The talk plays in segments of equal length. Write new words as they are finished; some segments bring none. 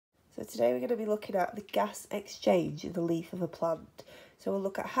So today we're going to be looking at the gas exchange in the leaf of a plant. So we'll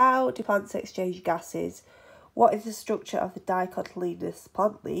look at how do plants exchange gases, what is the structure of the dicotyledonous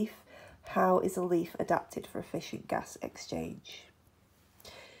plant leaf, how is a leaf adapted for efficient gas exchange.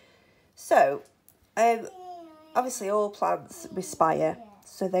 So, obviously all plants respire,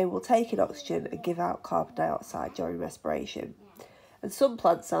 so they will take in oxygen and give out carbon dioxide during respiration. And some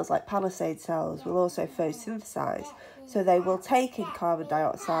plant cells, like palisade cells, will also photosynthesize, so they will take in carbon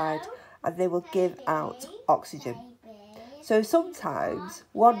dioxide and they will give out oxygen. So sometimes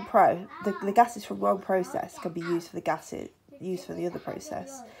the gases from one process can be used for the other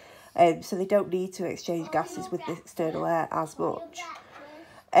process. So they don't need to exchange gases with the external air as much.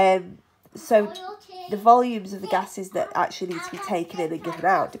 So the volumes of the gases that actually need to be taken in and given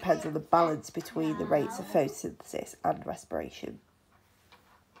out depends on the balance between the rates of photosynthesis and respiration.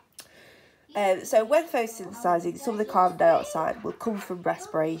 So when photosynthesizing, some of the carbon dioxide will come from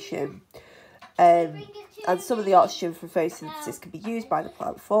respiration, and some of the oxygen from photosynthesis can be used by the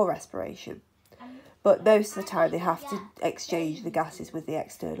plant for respiration. But most of the time they have to exchange the gases with the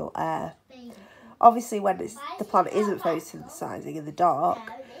external air. Obviously when the plant isn't photosynthesizing in the dark,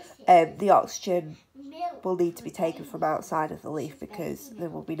 the oxygen will need to be taken from outside of the leaf because there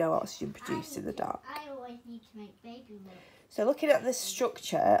will be no oxygen produced in the dark. So looking at the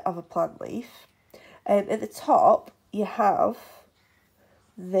structure of a plant leaf, at the top you have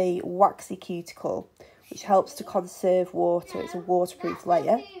the waxy cuticle, which helps to conserve water. It's a waterproof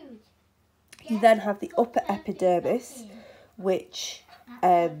layer. You then have the upper epidermis, which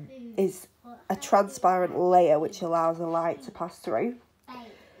is a transparent layer which allows the light to pass through.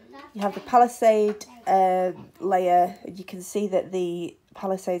 You have the palisade layer, and you can see that the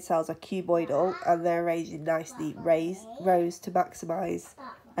palisade cells are cuboidal and they're arranged in nice neat rows to maximise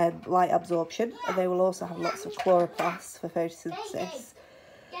light absorption, and they will also have lots of chloroplasts for photosynthesis.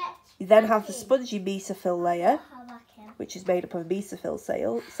 You then have the spongy mesophyll layer, which is made up of mesophyll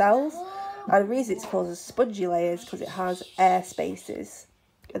cells, and the reason it's called a spongy layer is because it has air spaces.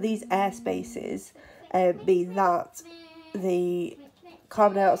 And these air spaces mean that the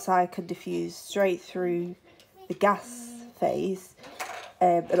carbon dioxide can diffuse straight through the gas phase,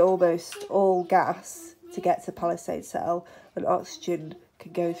 and almost all gas to get to palisade cell, and oxygen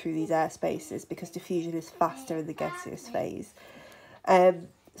can go through these air spaces because diffusion is faster in the gaseous phase.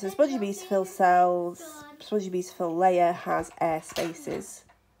 So spongy mesophyll layer has air spaces.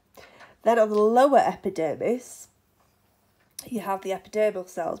 Then on the lower epidermis, you have the epidermal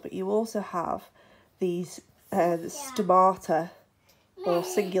cells, but you also have these stomata, or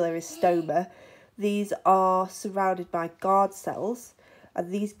singular is stoma. These are surrounded by guard cells, and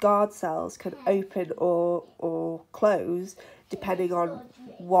these guard cells can open or close depending on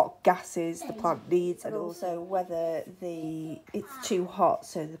what gases the plant needs, and also whether it's too hot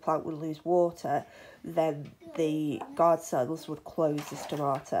so the plant will lose water, then the guard cells would close the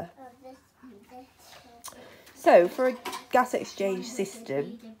stomata. So for a gas exchange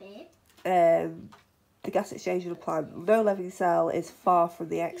system, the gas exchange in a plant, no living cell is far from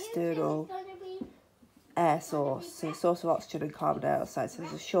the external air source, so the source of oxygen and carbon dioxide, so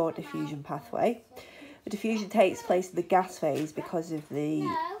there's a short diffusion pathway. The diffusion takes place in the gas phase because of the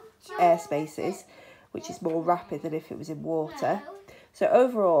air spaces, which is more rapid than if it was in water. So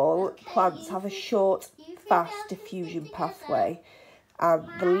overall, plants have a short, fast diffusion pathway, and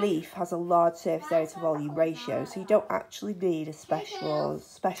the leaf has a large surface area to volume ratio, so you don't actually need a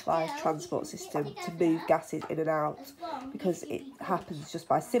specialised transport system to move gases in and out, because it happens just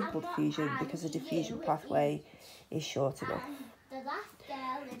by simple diffusion because the diffusion pathway is short enough.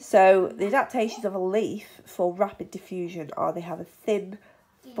 So the adaptations of a leaf for rapid diffusion are they have a thin,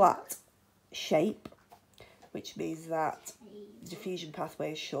 flat shape, which means that the diffusion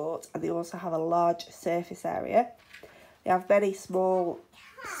pathway is short, and they also have a large surface area. They have many small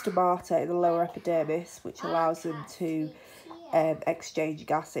stomata in the lower epidermis, which allows them to exchange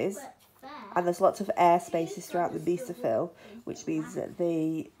gases. And there's lots of air spaces throughout the mesophyll, which means that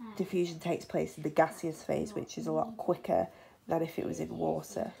the diffusion takes place in the gaseous phase, which is a lot quicker than if it was in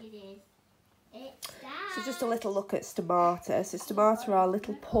water. So just a little look at stomata. So stomata are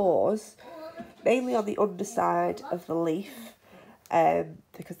little pores, mainly on the underside of the leaf,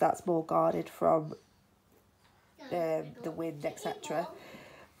 because that's more guarded from the wind, etc.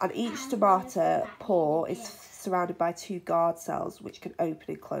 And each stomata pore is surrounded by two guard cells which can open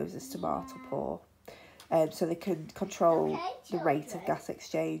and close the stomata pore, so they can control the rate of gas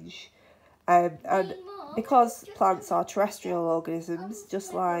exchange. And because plants are terrestrial organisms,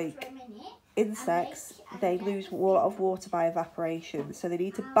 just like insects, they lose a lot of water by evaporation, so they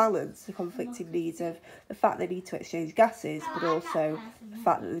need to balance the conflicting needs of the fact they need to exchange gases, but also the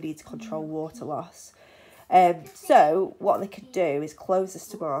fact that they need to control water loss. So what they could do is close the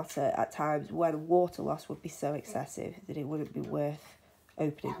stomata at times when water loss would be so excessive that it wouldn't be worth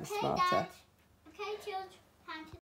opening the stomata.